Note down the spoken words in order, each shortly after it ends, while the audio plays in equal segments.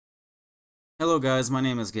Hello guys, my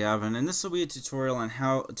name is Gavin, and this will be a tutorial on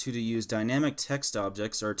how to use dynamic text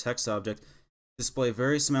objects or text object to display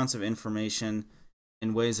various amounts of information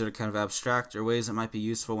in ways that are kind of abstract or ways that might be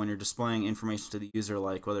useful when you're displaying information to the user,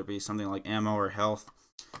 like whether it be something like ammo or health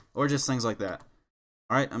or just things like that.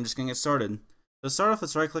 Alright, I'm just going to get started. To start off,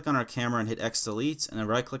 let's right click on our camera and hit X delete, and then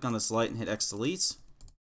right click on this light and hit X delete.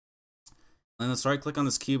 And then let's right click on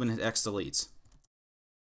this cube and hit X delete.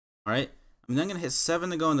 Alright. I'm then going to hit 7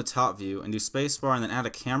 to go in the top view and do spacebar and then add a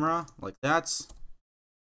camera like that.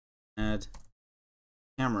 Add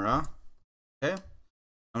camera. Okay.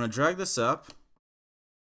 I'm going to drag this up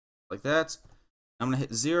like that. I'm going to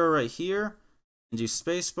hit 0 right here and do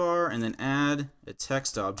spacebar and then add a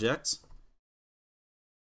text object.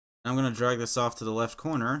 I'm going to drag this off to the left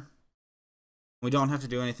corner. We don't have to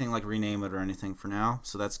do anything like rename it or anything for now,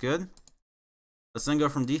 so that's good. Let's then go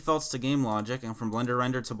from defaults to game logic and from Blender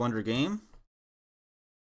render to Blender game.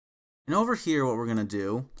 And over here, what we're going to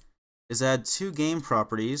do is add two game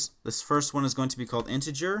properties. This first one is going to be called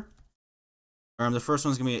integer. The first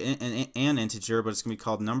one is going to be an integer, but it's going to be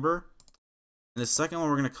called number. And the second one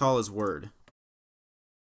we're going to call is word.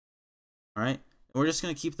 Alright, and we're just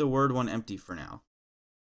going to keep the word one empty for now.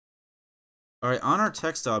 Alright, on our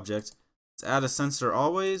text object, let's add a sensor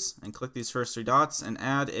always, and click these first three dots, and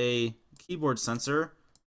add a keyboard sensor.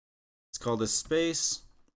 It's called a space.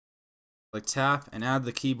 Like tap and add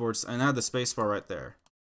the keyboards and add the spacebar right there.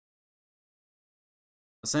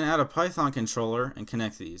 Let's then add a Python controller and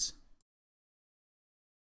connect these.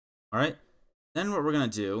 Alright, then what we're going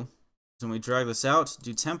to do is when we drag this out,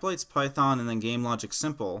 do templates, Python, and then game logic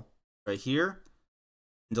simple right here,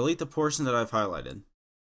 and delete the portion that I've highlighted.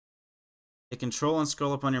 Hit control and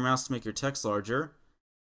scroll up on your mouse to make your text larger.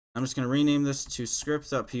 I'm just going to rename this to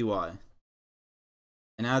script.py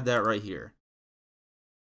and add that right here.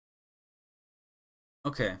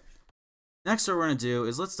 Okay, next what we're going to do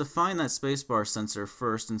is let's define that spacebar sensor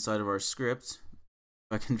first inside of our script.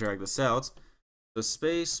 If I can drag this out. So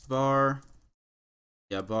spacebar,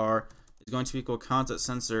 bar is going to equal content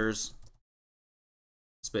sensors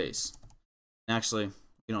space. Actually,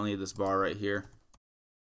 you don't need this bar right here.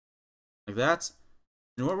 Like that.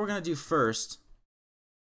 And what we're going to do first,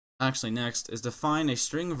 next, is define a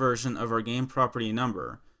string version of our game property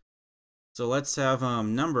number. So let's have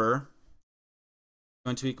number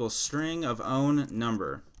going to equal string of own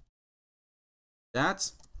number. That,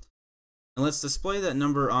 and let's display that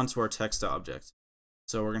number onto our text object.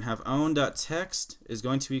 So we're going to have own.text is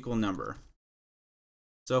going to equal number.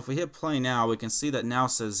 So if we hit play now, we can see that now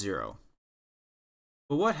says 0.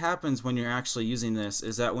 But what happens when you're actually using this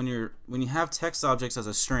is that when you have text objects as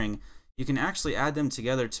a string, you can actually add them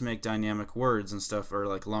together to make dynamic words and stuff, or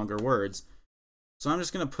like longer words. So I'm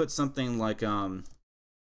just going to put something like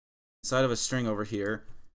inside of a string over here,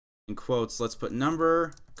 in quotes, let's put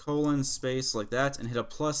number, colon, space, like that, and hit a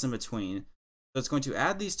plus in between. So it's going to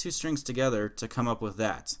add these two strings together to come up with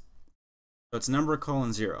that. So it's number,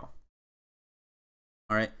 colon, 0.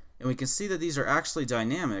 Alright, and we can see that these are actually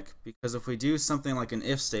dynamic, because if we do something like an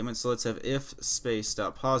if statement, so let's have if space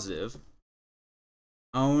dot positive,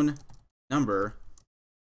 own number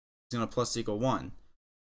is going to plus equal 1. You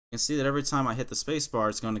can see that every time I hit the space bar,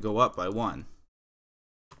 it's going to go up by 1.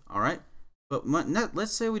 Alright, but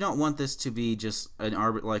let's say we don't want this to be just an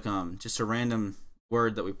just a random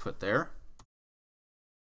word that we put there.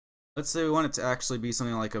 Let's say we want it to actually be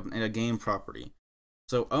something like a game property.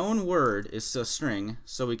 So own word is a string,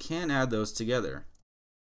 so we can add those together.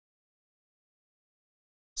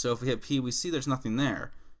 So if we hit P, we see there's nothing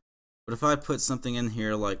there. But if I put something in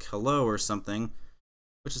here like hello or something,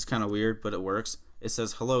 which is kind of weird, but it works, it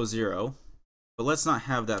says hello 0. But let's not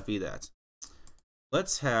have that be that.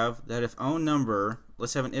 Let's have that if own number,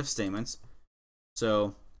 let's have an if statement.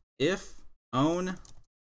 So if own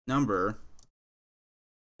number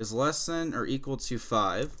is less than or equal to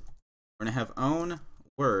 5, we're going to have own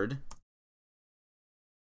word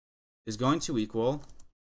is going to equal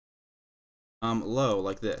low,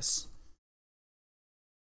 like this.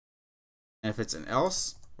 And if it's an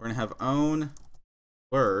else, we're going to have own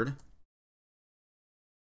word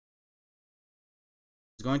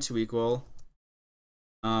is going to equal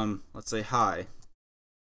let's say high.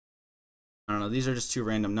 I don't know, these are just two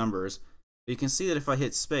random numbers. But you can see that if I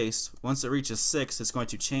hit space, once it reaches 6, it's going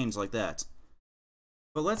to change like that.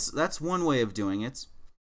 But that's one way of doing it.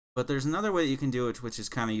 But there's another way that you can do it which is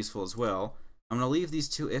kind of useful as well. I'm going to leave these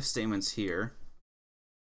two if statements here.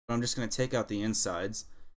 But I'm just going to take out the insides.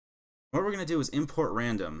 What we're going to do is import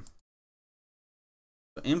random.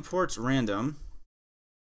 So import random.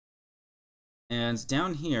 And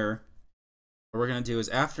down here, what we're going to do is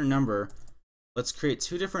after number, let's create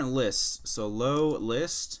two different lists. So low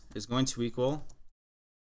list is going to equal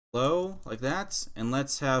low, like that, and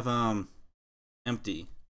let's have empty.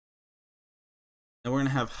 And we're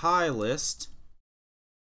going to have high list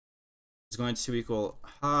is going to equal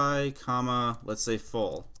high, comma, let's say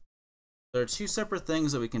full. There are two separate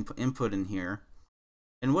things that we can input in here.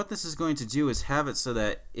 And what this is going to do is have it so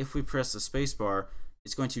that if we press the spacebar,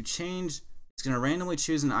 it's going to change, it's going to randomly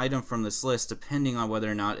choose an item from this list depending on whether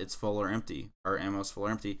or not it's full or empty, or ammo is full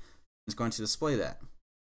or empty. It's going to display that.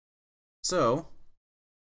 So,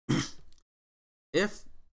 if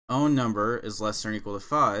own number is less than or equal to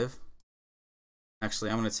 5,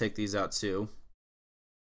 actually I'm going to take these out too.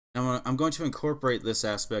 I'm going to incorporate this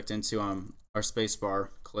aspect into our spacebar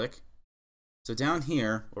click. So down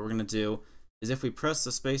here, what we're going to do is if we press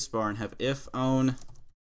the spacebar and have if own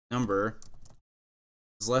number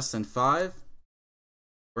is less than 5,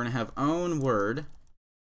 we're going to have own word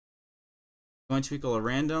going to equal a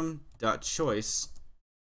random.choice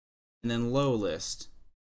and then low list.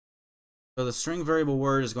 So the string variable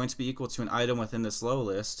word is going to be equal to an item within this low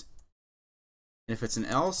list. And if it's an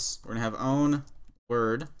else, we're going to have own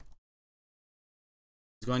word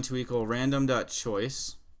is going to equal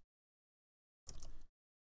random.choice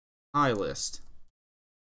high list,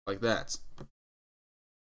 like that. So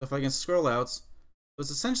if I can scroll out, so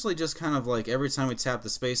it's essentially just kind of like every time we tap the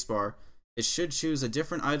spacebar, it should choose a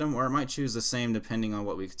different item, or it might choose the same depending on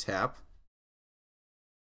what we tap.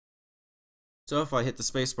 So if I hit the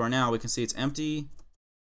spacebar now, we can see it's empty.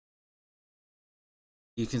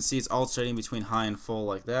 You can see it's alternating between high and full,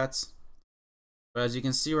 like that. But as you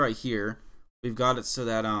can see right here, we've got it so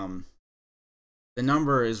that the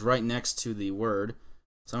number is right next to the word.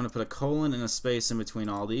 So I'm going to put a colon and a space in between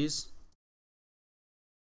all these.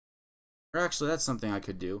 Or actually, that's something I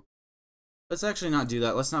could do. Let's actually not do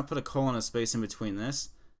that. Let's not put a colon and a space in between this.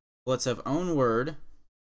 Let's have own word.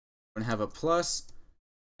 We're going to have a plus,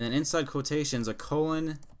 and then inside quotations, a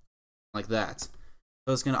colon, like that.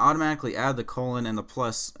 So it's going to automatically add the colon and the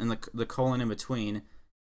plus, and the colon in between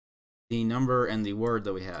the number and the word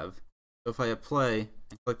that we have. So if I hit play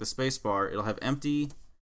and click the space bar, it'll have empty,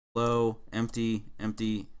 low, empty,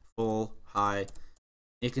 empty, full, high.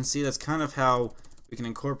 You can see that's kind of how we can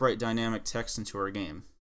incorporate dynamic text into our game.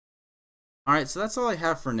 Alright, so that's all I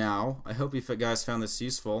have for now. I hope you guys found this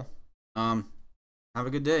useful. Have a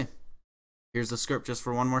good day. Here's the script just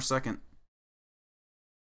for one more second.